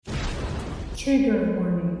Trigger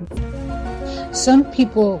warning. Some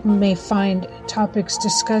people may find topics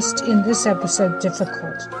discussed in this episode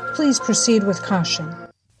difficult. Please proceed with caution.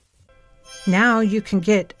 Now you can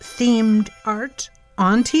get themed art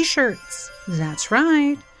on t-shirts. That's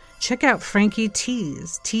right. Check out Frankie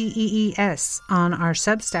Tees, Tees, on our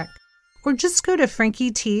Substack. Or just go to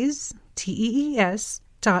frankietees,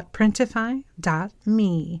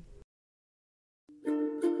 tees.printify.me.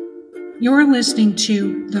 You're listening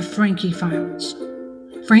to The Frankie Files.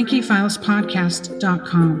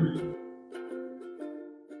 FrankieFilesPodcast.com.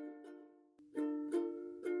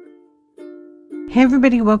 Hey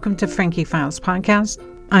everybody, welcome to Frankie Files Podcast.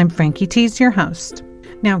 I'm Frankie Tees, your host.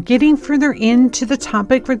 Now, getting further into the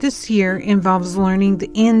topic for this year involves learning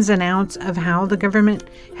the ins and outs of how the government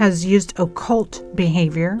has used occult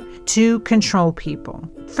behavior to control people.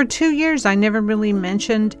 For 2 years, I never really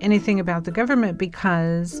mentioned anything about the government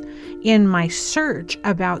because in my search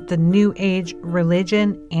about the New Age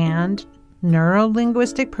religion and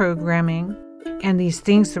neuro-linguistic programming and these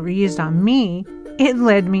things that were used on me, it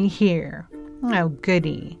led me here. Oh,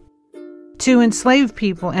 goody. To enslave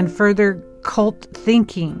people and further cult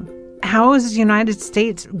thinking. How is the United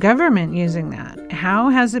States government using that? How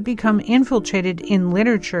has it become infiltrated in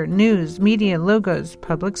literature, news, media, logos,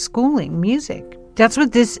 public schooling, music? That's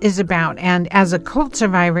what this is about. And as a cult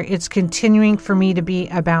survivor, it's continuing for me to be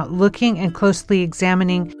about looking and closely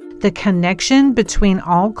examining the connection between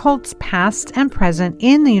all cults past and present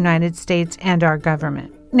in the United States and our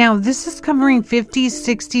government. Now, this is covering 50s,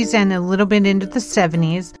 60s, and a little bit into the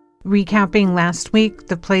 70s. Recapping last week,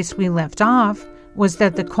 the place we left off was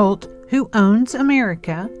that the cult Who Owns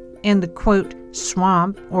America and the, quote,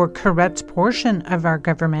 swamp or corrupt portion of our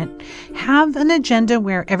government have an agenda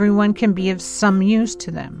where everyone can be of some use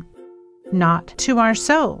to them. Not to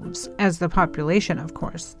ourselves, as the population, of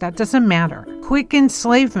course. That doesn't matter. Quick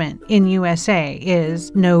enslavement in USA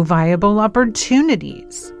is no viable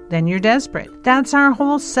opportunities. Then you're desperate. That's our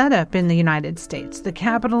whole setup in the United States. The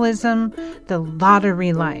capitalism, the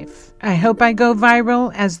lottery life. I hope I go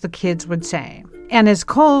viral, as the kids would say. And as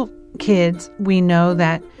cult kids, we know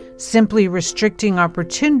that simply restricting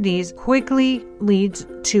opportunities quickly leads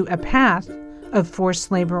to a path of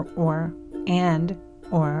forced labor or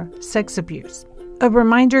sex abuse. A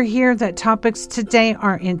reminder here that topics today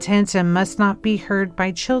are intense and must not be heard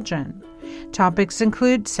by children. Topics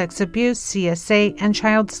include sex abuse, CSA, and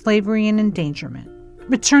child slavery and endangerment.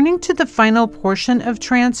 Returning to the final portion of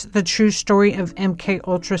Trance, the true story of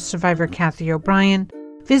MKUltra survivor Kathy O'Brien,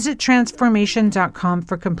 visit transformation.com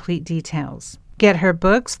for complete details. Get her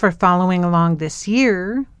books for following along this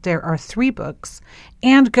year. There are 3 books.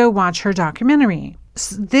 And go watch her documentary.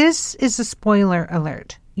 This is a spoiler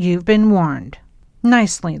alert. You've been warned.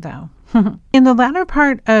 Nicely, though. In the latter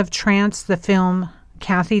part of Trance, the film,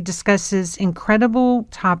 Kathy discusses incredible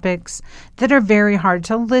topics that are very hard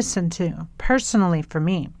to listen to, personally for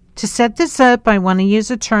me. To set this up, I want to use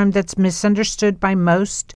a term that's misunderstood by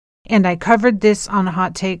most, and I covered this on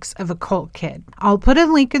Hot Takes of a Cult Kid. I'll put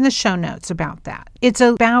a link in the show notes about that. It's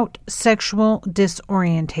about sexual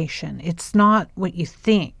disorientation. It's not what you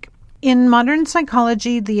think. In modern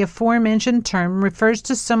psychology, the aforementioned term refers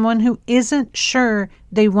to someone who isn't sure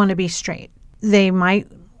they want to be straight. They might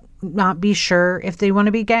not be sure if they want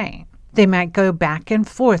to be gay. They might go back and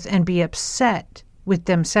forth and be upset with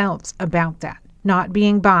themselves about that. Not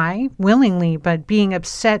being bi willingly, but being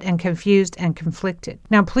upset and confused and conflicted.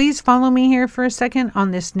 Now, please follow me here for a second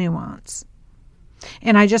on this nuance.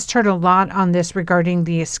 And I just heard a lot on this regarding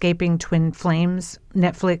the Escaping Twin Flames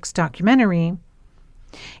Netflix documentary.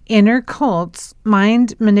 Inner cults,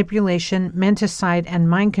 mind manipulation, menticide, and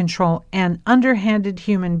mind control, and underhanded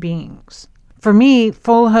human beings. For me,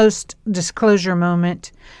 full host disclosure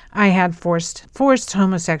moment, I had forced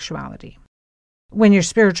homosexuality. When your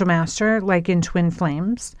spiritual master, like in Twin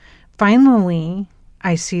Flames, finally,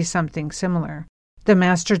 I see something similar. The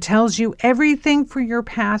master tells you everything for your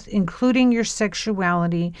path, including your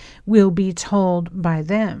sexuality, will be told by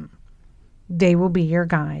them. They will be your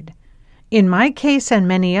guide. In my case and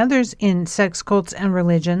many others in sex cults and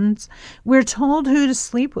religions, we're told who to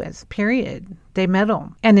sleep with, period. They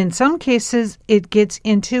meddle. And in some cases, it gets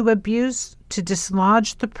into abuse to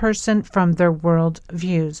dislodge the person from their world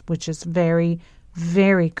views, which is very,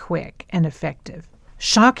 very quick and effective.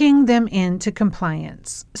 Shocking them into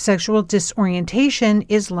compliance. Sexual disorientation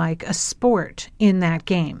is like a sport in that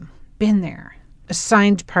game. Been there.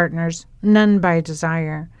 Assigned partners, none by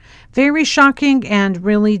desire. Very shocking and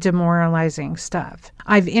really demoralizing stuff.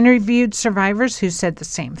 I've interviewed survivors who said the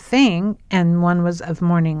same thing, and one was of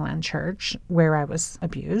Morningland Church, where I was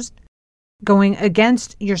abused. Going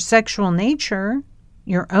against your sexual nature,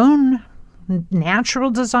 your own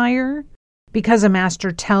natural desire because a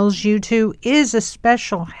master tells you to is a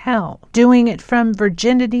special hell. Doing it from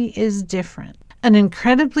virginity is different. An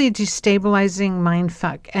incredibly destabilizing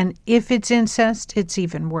mindfuck, and if it's incest, it's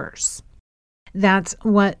even worse. That's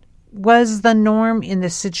what was the norm in the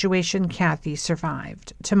situation Kathy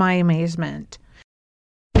survived, to my amazement.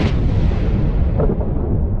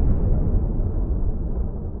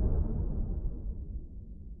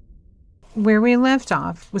 Where we left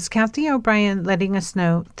off was Kathy O'Brien letting us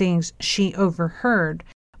know things she overheard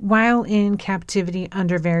while in captivity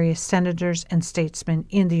under various senators and statesmen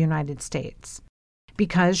in the United States.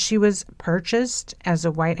 Because she was purchased as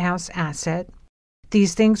a White House asset,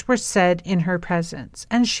 these things were said in her presence,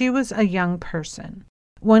 and she was a young person.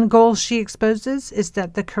 One goal she exposes is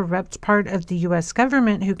that the corrupt part of the U.S.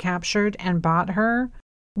 government who captured and bought her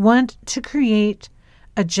want to create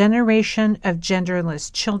a generation of genderless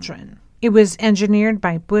children. It was engineered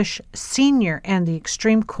by Bush Sr. and the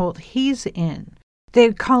extreme cult he's in.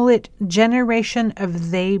 They'd call it Generation of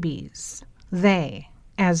Theybies. They,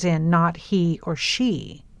 as in not he or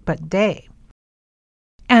she, but they.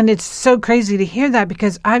 And it's so crazy to hear that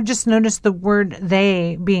because I've just noticed the word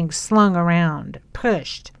they being slung around,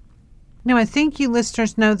 pushed. Now, I think you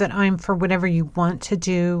listeners know that I'm for whatever you want to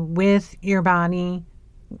do with your body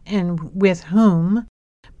and with whom,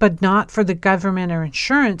 but not for the government or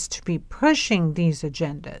insurance to be pushing these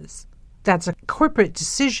agendas. That's a corporate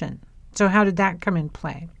decision. So how did that come in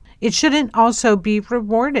play? It shouldn't also be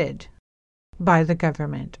rewarded by the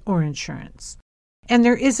government or insurance. And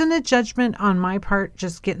there isn't a judgment on my part,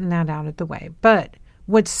 just getting that out of the way. But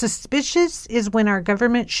what's suspicious is when our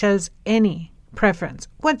government shows any preference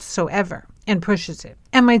whatsoever and pushes it.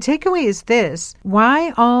 And my takeaway is this: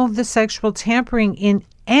 why all the sexual tampering in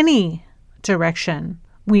any direction?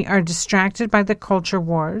 We are distracted by the culture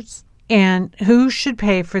wars, and who should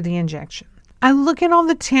pay for the injection? I look at all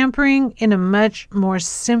the tampering in a much more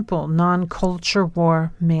simple, non-culture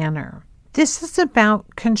war manner. This is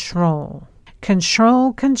about control.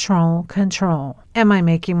 Control, control, control. Am I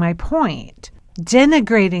making my point?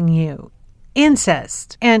 Denigrating you.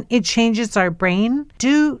 Incest. And it changes our brain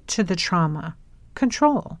due to the trauma.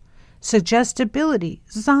 Control. Suggestibility.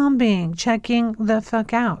 Zombieing. Checking the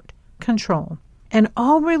fuck out. Control. And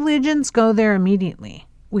all religions go there immediately.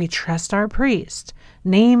 We trust our priest.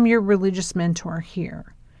 Name your religious mentor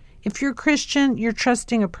here. If you're Christian, you're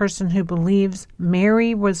trusting a person who believes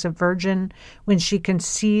Mary was a virgin when she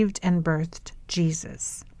conceived and birthed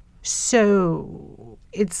Jesus. So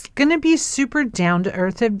it's going to be super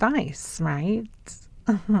down-to-earth advice, right?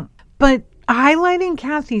 But highlighting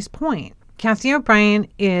Kathy's point, Kathy O'Brien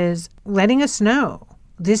is letting us know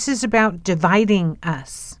this is about dividing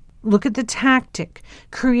us. Look at the tactic,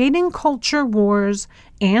 creating culture wars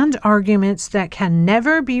and arguments that can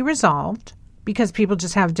never be resolved because people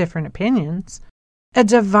just have different opinions. A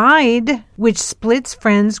divide which splits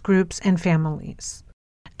friends, groups, and families.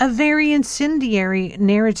 A very incendiary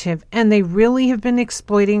narrative, and they really have been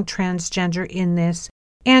exploiting transgender in this.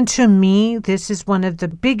 And to me, this is one of the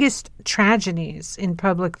biggest tragedies in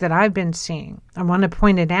public that I've been seeing. I want to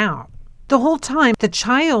point it out. The whole time, the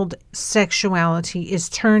child sexuality is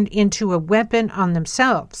turned into a weapon on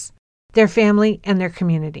themselves, their family, and their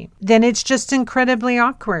community. Then it's just incredibly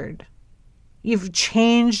awkward. You've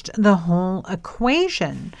changed the whole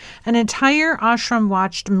equation. An entire ashram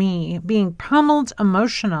watched me being pummeled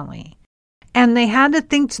emotionally. And they had to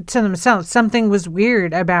think to themselves, something was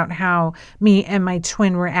weird about how me and my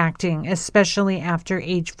twin were acting, especially after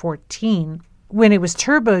age 14, when it was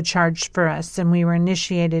turbocharged for us and we were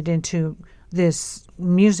initiated into this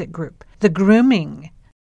music group. The grooming.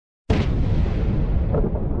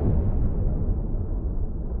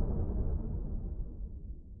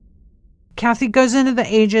 Kathy goes into the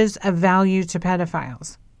ages of value to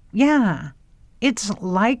pedophiles. Yeah, it's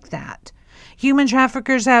like that. Human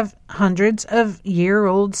traffickers have hundreds of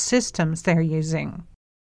year-old systems they're using.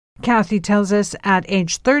 Kathy tells us at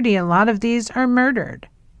age 30, a lot of these are murdered.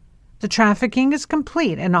 The trafficking is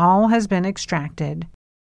complete and all has been extracted.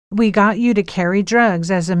 We got you to carry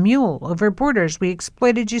drugs as a mule over borders. We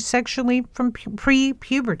exploited you sexually from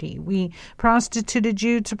pre-puberty. We prostituted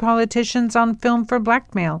you to politicians on film for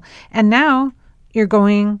blackmail. And now you're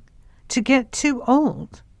going to get too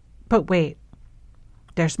old. But wait,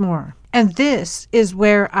 there's more. And this is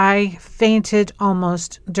where I fainted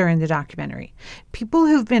almost during the documentary. People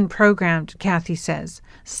who've been programmed, Kathy says,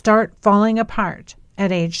 start falling apart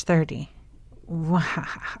at age 30. Wow.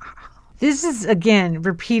 This is, again,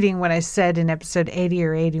 repeating what I said in episode 80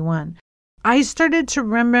 or 81. I started to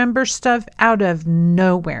remember stuff out of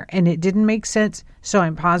nowhere, and it didn't make sense, so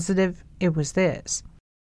I'm positive it was this.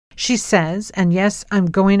 She says, and yes, I'm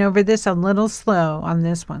going over this a little slow on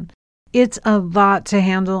this one, it's a lot to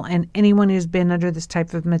handle, and anyone who's been under this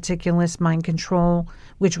type of meticulous mind control,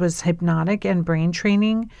 which was hypnotic and brain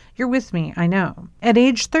training, you're with me, I know. At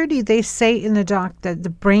age 30, they say in the doc that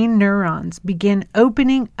the brain neurons begin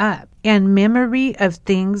opening up and memory of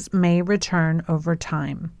things may return over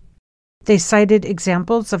time. They cited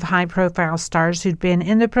examples of high-profile stars who'd been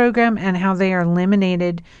in the program and how they are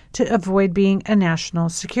eliminated to avoid being a national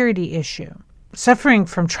security issue. Suffering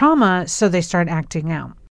from trauma, so they start acting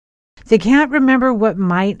out. They can't remember what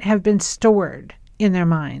might have been stored in their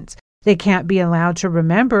minds. They can't be allowed to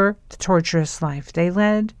remember the torturous life they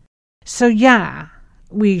led. So yeah,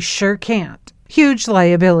 we sure can't. Huge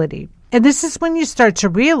liability. And this is when you start to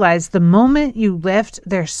realize the moment you left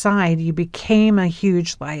their side, you became a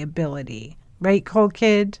huge liability. Right, Cold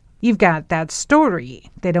Kid? You've got that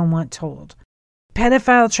story they don't want told.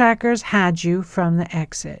 Pedophile trackers had you from the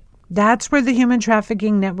exit. That's where the human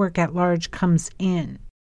trafficking network at large comes in.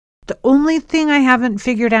 The only thing I haven't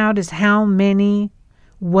figured out is how many,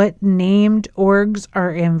 what named orgs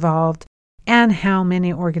are involved, and how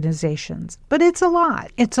many organizations. But it's a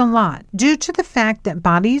lot. It's a lot. Due to the fact that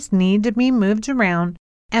bodies need to be moved around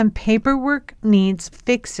and paperwork needs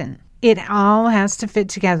fixing. It all has to fit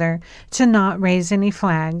together to not raise any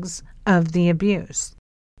flags of the abuse,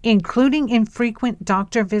 including infrequent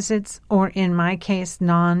doctor visits or, in my case,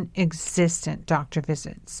 non-existent doctor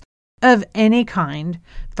visits of any kind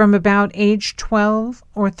from about age 12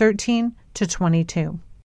 or 13 to 22.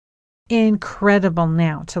 Incredible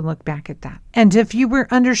now to look back at that. And if you were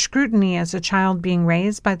under scrutiny as a child being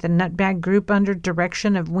raised by the nutbag group under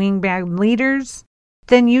direction of wingbag leaders,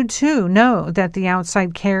 then you too know that the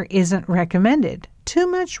outside care isn't recommended. Too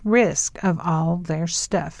much risk of all their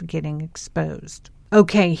stuff getting exposed.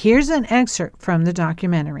 Okay, here's an excerpt from the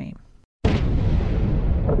documentary.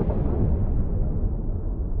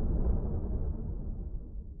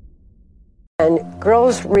 When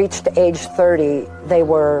girls reached age 30, they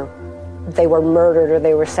were murdered or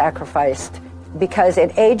they were sacrificed, because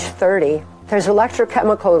at age 30, there's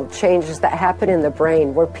electrochemical changes that happen in the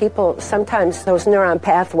brain where people, sometimes those neuron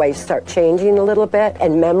pathways start changing a little bit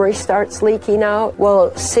and memory starts leaking out.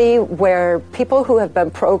 We'll see where people who have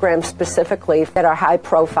been programmed specifically that are high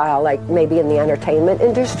profile, like maybe in the entertainment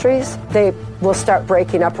industries, they will start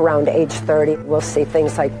breaking up around age 30. We'll see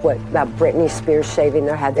things like Britney Spears shaving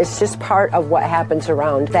their head. It's just part of what happens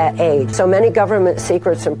around that age. So many government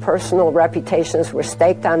secrets and personal reputations were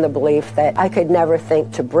staked on the belief that I could never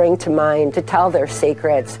think to bring to mind, to tell their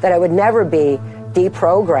secrets, that I would never be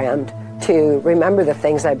deprogrammed to remember the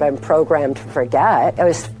things I've been programmed to forget. It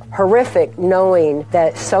was horrific knowing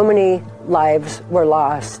that so many lives were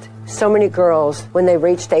lost. So many girls, when they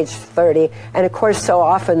reached age 30, and of course so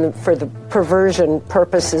often for the perversion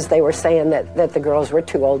purposes, they were saying that the girls were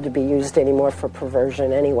too old to be used anymore for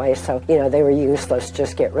perversion anyway, so, they were useless,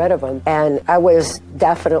 just get rid of them. And I was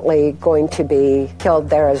definitely going to be killed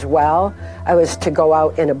there as well. I was to go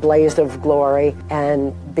out in a blaze of glory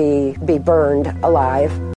and be burned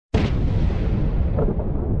alive.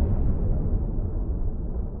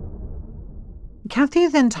 Kathy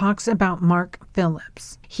then talks about Mark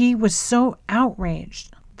Phillips. He was so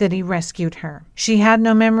outraged that he rescued her. She had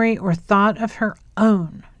no memory or thought of her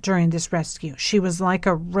own during this rescue. She was like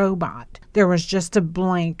a robot. There was just a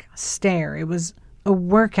blank stare. It was a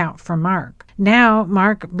workout for Mark. Now,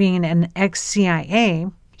 Mark being an ex-CIA,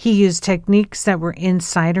 he used techniques that were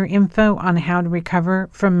insider info on how to recover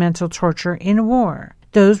from mental torture in war.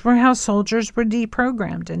 Those were how soldiers were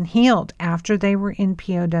deprogrammed and healed after they were in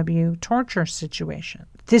POW torture situations.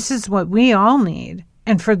 This is what we all need.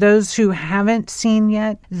 And for those who haven't seen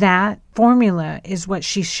yet, that formula is what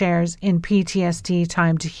she shares in PTSD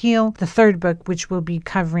Time to Heal, the third book, which we'll be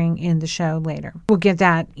covering in the show later. We'll get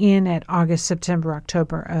that in at August, September,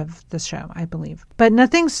 October of the show, I believe. But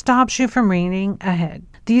nothing stops you from reading ahead.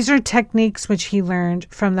 These are techniques which he learned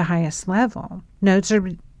from the highest level. Notes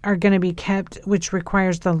are going to be kept, which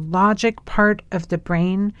requires the logic part of the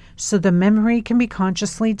brain so the memory can be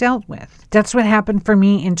consciously dealt with. That's what happened for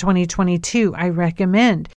me in 2022. I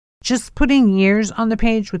recommend just putting years on the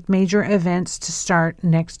page with major events to start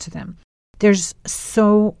next to them. There's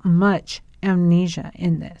so much amnesia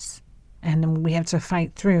in this, and we have to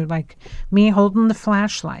fight through, like me holding the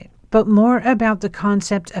flashlight. But more about the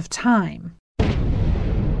concept of time.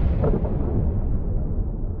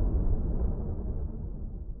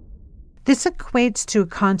 This equates to a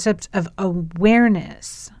concept of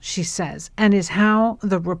awareness, she says, and is how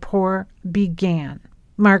the rapport began.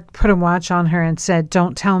 Mark put a watch on her and said,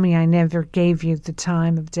 "Don't tell me I never gave you the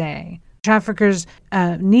time of day." Traffickers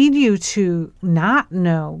need you to not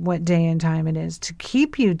know what day and time it is to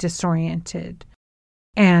keep you disoriented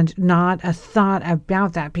and not a thought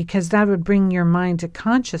about that, because that would bring your mind to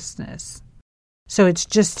consciousness. So it's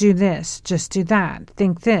just do this, just do that,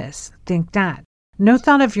 think this, think that. No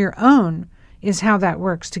thought of your own is how that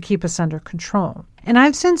works to keep us under control. And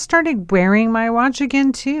I've since started wearing my watch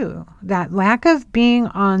again too. That lack of being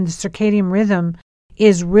on the circadian rhythm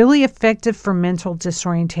is really effective for mental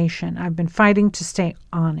disorientation. I've been fighting to stay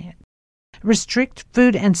on it. Restrict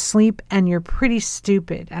food and sleep, and you're pretty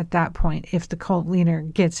stupid at that point if the cult leader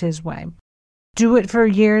gets his way. Do it for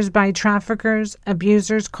years by traffickers,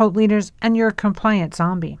 abusers, cult leaders, and you're a compliant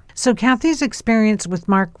zombie. So Kathy's experience with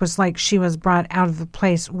Mark was like she was brought out of a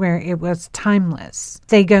place where it was timeless.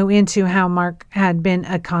 They go into how Mark had been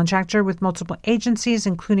a contractor with multiple agencies,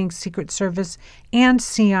 including Secret Service and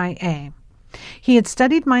CIA. He had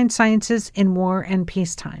studied mind sciences in war and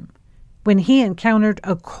peacetime. When he encountered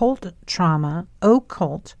occult trauma,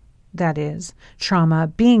 that is, trauma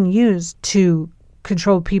being used to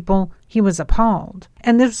control people, he was appalled.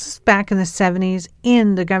 And this was back in the 70s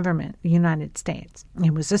in the government, the United States.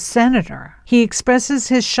 He was a senator. He expresses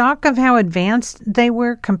his shock of how advanced they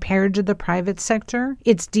were compared to the private sector.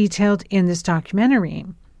 It's detailed in this documentary.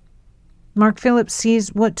 Mark Phillips sees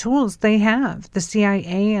what tools they have, the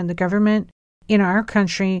CIA and the government in our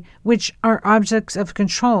country, which are objects of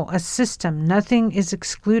control, a system. Nothing is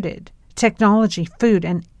excluded. Technology, food,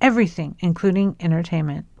 and everything, including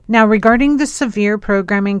entertainment. Now, regarding the severe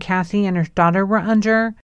programming Kathy and her daughter were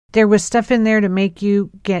under, there was stuff in there to make you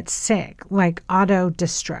get sick, like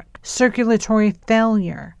auto-destruct. Circulatory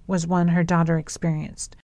failure was one her daughter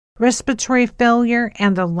experienced. Respiratory failure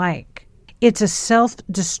and the like. It's a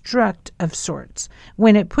self-destruct of sorts.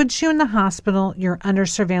 When it puts you in the hospital, you're under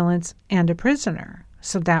surveillance and a prisoner.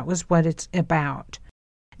 So that was what it's about.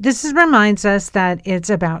 This reminds us that it's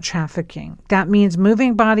about trafficking. That means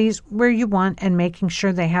moving bodies where you want and making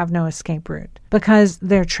sure they have no escape route, because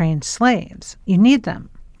they're trained slaves. You need them.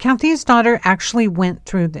 Kathy's daughter actually went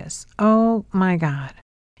through this. Oh my God.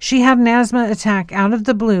 She had an asthma attack out of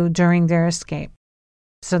the blue during their escape.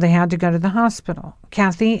 So they had to go to the hospital.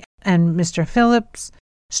 Kathy and Mr. Phillips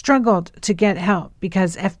struggled to get help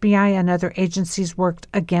because FBI and other agencies worked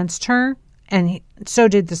against her, and so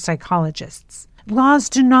did the psychologists. Laws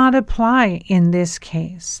do not apply in this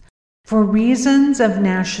case for reasons of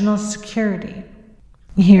national security.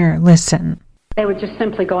 Here, listen. They would just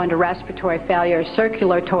simply go into respiratory failure,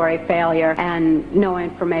 circulatory failure, and no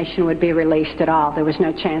information would be released at all. There was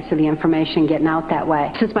no chance of the information getting out that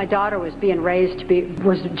way. Since my daughter was being raised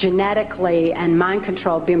was genetically and mind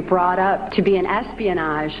controlled, being brought up to be in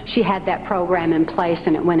espionage, she had that program in place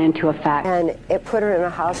and it went into effect. And it put her in a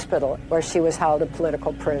hospital where she was held a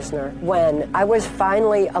political prisoner. When I was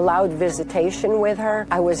finally allowed visitation with her,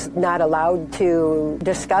 I was not allowed to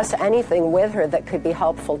discuss anything with her that could be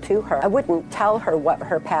helpful to her. I wouldn't tell her what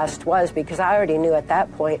her past was, because I already knew at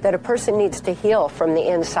that point that a person needs to heal from the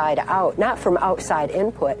inside out, not from outside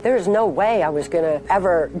input. There's no way I was going to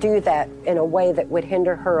ever do that in a way that would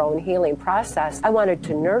hinder her own healing process. I wanted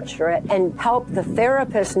to nurture it and help the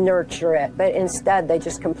therapist nurture it, but instead they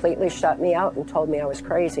just completely shut me out and told me I was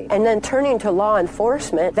crazy. And then turning to law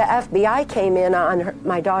enforcement, the FBI came in on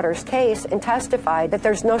my daughter's case and testified that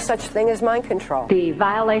there's no such thing as mind control. The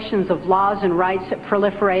violations of laws and rights that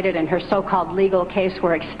proliferated in her so-called legal case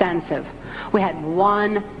were extensive. We had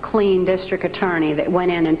one clean district attorney that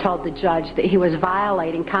went in and told the judge that he was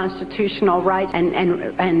violating constitutional rights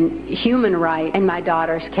and human rights in my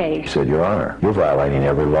daughter's case. He said, Your Honor, you're violating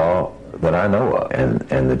every law that I know of.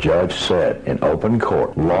 And the judge said in open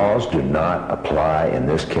court, laws do not apply in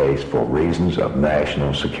this case for reasons of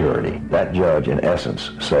national security. That judge, in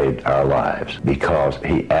essence, saved our lives because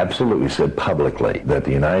he absolutely said publicly that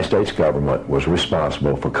the United States government was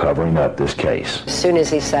responsible for covering up this case. As soon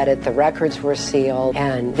as he said it, the records were sealed,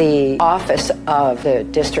 and the office of the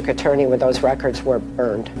district attorney where those records were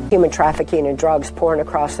burned. Human trafficking and drugs pouring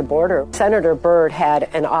across the border. Senator Byrd had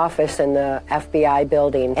an office in the FBI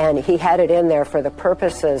building, and he had it in there for the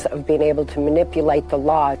purposes of being able to manipulate the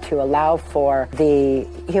law to allow for the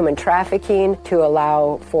human trafficking, to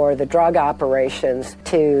allow for the drug operations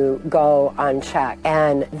to go unchecked.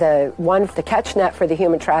 And the catch net for the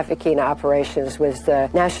human trafficking operations was the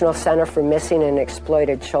National Center for Missing and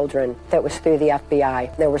Exploited Children that was through the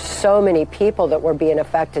FBI. There were so many people that were being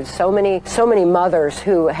affected, so many mothers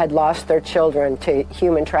who had lost their children to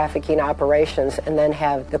human trafficking operations and then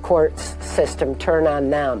have the courts system turn on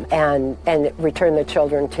them. And and return the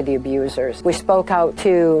children to the abusers. We spoke out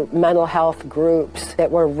to mental health groups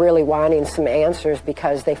that were really wanting some answers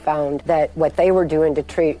because they found that what they were doing to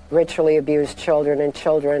treat ritually abused children and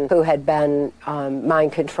children who had been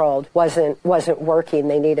mind controlled wasn't working.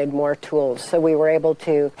 They needed more tools. So we were able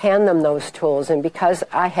to hand them those tools, and because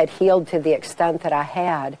I had healed to the extent that I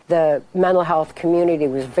had, the mental health community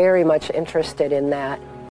was very much interested in that.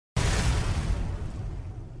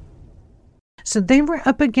 So they were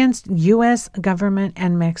up against U.S. government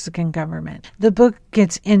and Mexican government. The book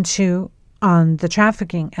gets into on the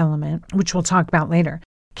trafficking element, which we'll talk about later.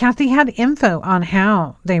 Kathy had info on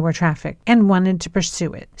how they were trafficked and wanted to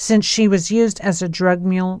pursue it, since she was used as a drug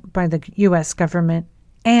mule by the U.S. government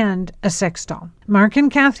and a sex doll. Mark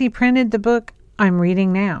and Kathy printed the book I'm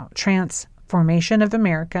reading now, Trance, Formation of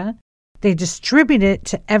America. They distributed it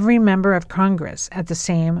to every member of Congress at the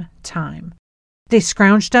same time. They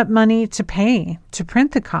scrounged up money to pay to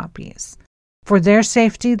print the copies. For their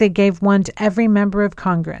safety, they gave one to every member of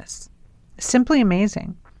Congress. Simply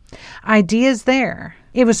amazing. Ideas there.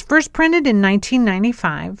 It was first printed in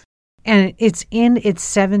 1995, and it's in its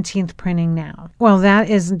 17th printing now. Well, that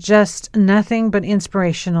is just nothing but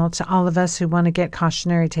inspirational to all of us who want to get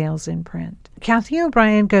cautionary tales in print. Kathy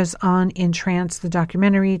O'Brien goes on in Trance, the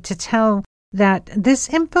documentary, to tell that this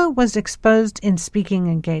info was exposed in speaking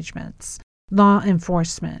engagements. Law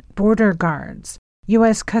enforcement, border guards,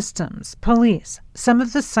 U.S. Customs, police. Some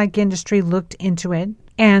of the psych industry looked into it,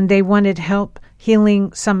 and they wanted help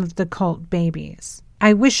healing some of the cult babies.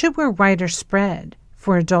 I wish it were wider spread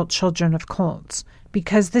for adult children of cults,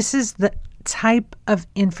 because this is the type of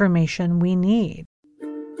information we need.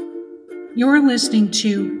 You're listening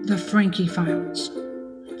to The Frankie Files.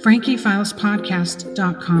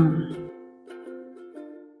 FrankieFilesPodcast.com.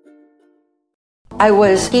 I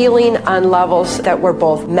was healing on levels that were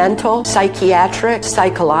both mental, psychiatric,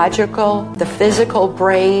 psychological, the physical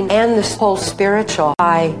brain, and this whole spiritual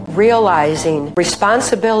by realizing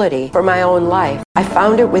responsibility for my own life. I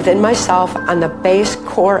found it within myself on the base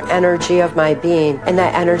core energy of my being, and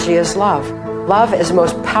that energy is love. Love is the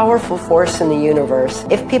most powerful force in the universe.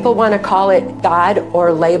 If people want to call it God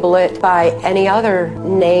or label it by any other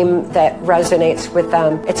name that resonates with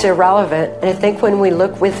them, it's irrelevant. And I think when we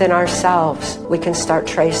look within ourselves, we can start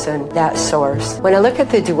tracing that source. When I look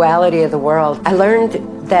at the duality of the world, I learned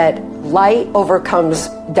that light overcomes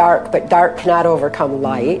dark, but dark cannot overcome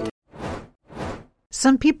light.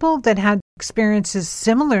 Some people that had experiences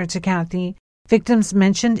similar to Kathy, victims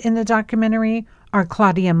mentioned in the documentary, are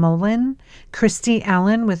Claudia Mullen, Christy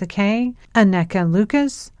Allen with a K, Aneka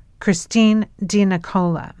Lucas, Christine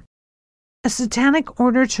DiNicola. A satanic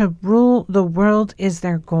order to rule the world is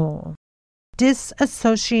their goal.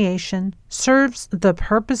 Disassociation serves the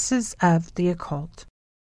purposes of the occult.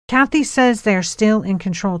 Kathy says they are still in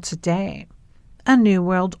control today. A new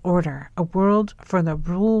world order, a world for the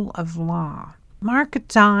rule of law. Mark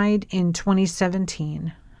died in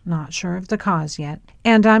 2017. Not sure of the cause yet.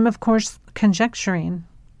 And I'm, of course, conjecturing.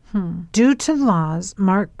 Due to laws,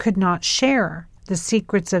 Mark could not share the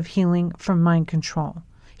secrets of healing from mind control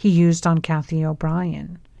he used on Kathy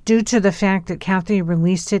O'Brien. Due to the fact that Kathy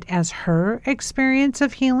released it as her experience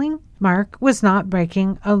of healing, Mark was not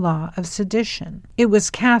breaking a law of sedition. It was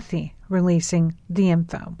Kathy releasing the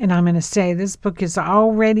info. And I'm going to say this book is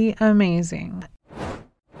already amazing.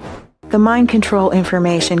 The mind control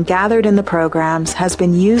information gathered in the programs has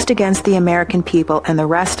been used against the American people and the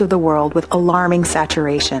rest of the world with alarming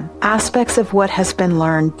saturation. Aspects of what has been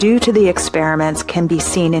learned due to the experiments can be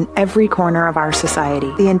seen in every corner of our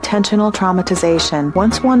society. The intentional traumatization.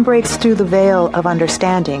 Once one breaks through the veil of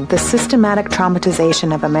understanding, the systematic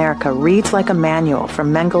traumatization of America reads like a manual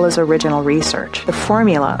from Mengele's original research. The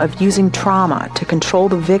formula of using trauma to control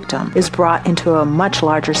the victim is brought into a much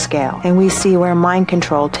larger scale, and we see where mind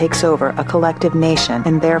control takes over a collective nation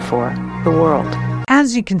and therefore the world.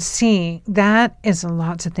 As you can see, that is a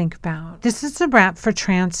lot to think about. This is a wrap for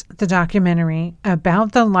Trance, the documentary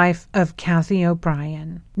about the life of Kathy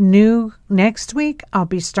O'Brien. New next week, I'll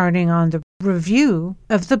be starting on the review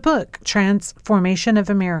of the book, Trance, Formation of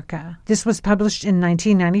America. This was published in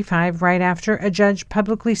 1995, right after a judge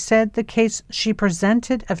publicly said the case she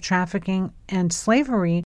presented of trafficking and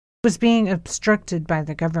slavery was being obstructed by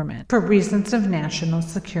the government for reasons of national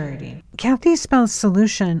security. Kathy spells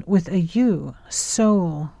solution with a U,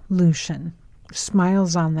 soul-lution.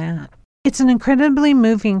 Smiles on that. It's an incredibly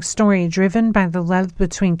moving story driven by the love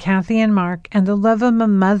between Kathy and Mark and the love of a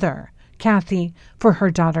mother, Kathy, for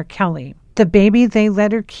her daughter Kelly, the baby they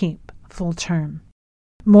let her keep full term.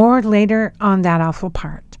 More later on that awful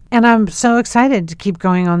part. And I'm so excited to keep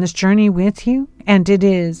going on this journey with you and it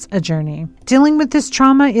is a journey. Dealing with this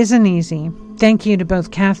trauma isn't easy. Thank you to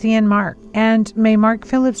both Kathy and Mark, and may Mark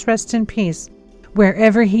Phillips rest in peace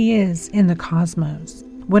wherever he is in the cosmos.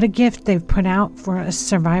 What a gift they've put out for us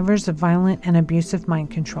survivors of violent and abusive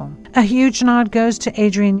mind control. A huge nod goes to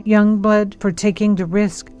Adrian Youngblood for taking the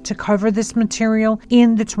risk to cover this material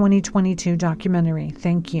in the 2022 documentary.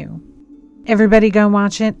 Thank you. Everybody go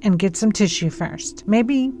watch it and get some tissue first.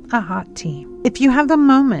 Maybe a hot tea. If you have the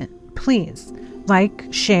moment, please like,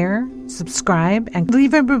 share, subscribe, and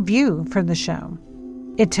leave a review for the show.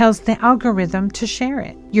 It tells the algorithm to share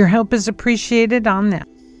it. Your help is appreciated on that.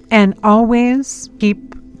 And always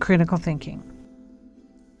keep critical thinking.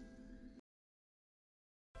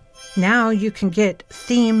 Now you can get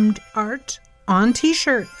themed art on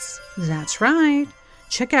t-shirts. That's right.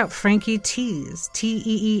 Check out Frankie Tees,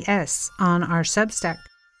 Tees, on our Substack.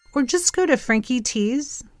 Or just go to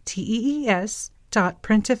frankietees,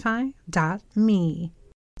 tees.printify.me.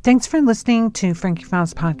 Thanks for listening to Frankie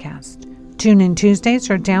Files Podcast. Tune in Tuesdays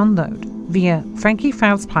or download via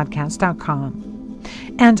frankiefilespodcast.com.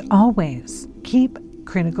 And always keep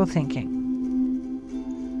critical thinking.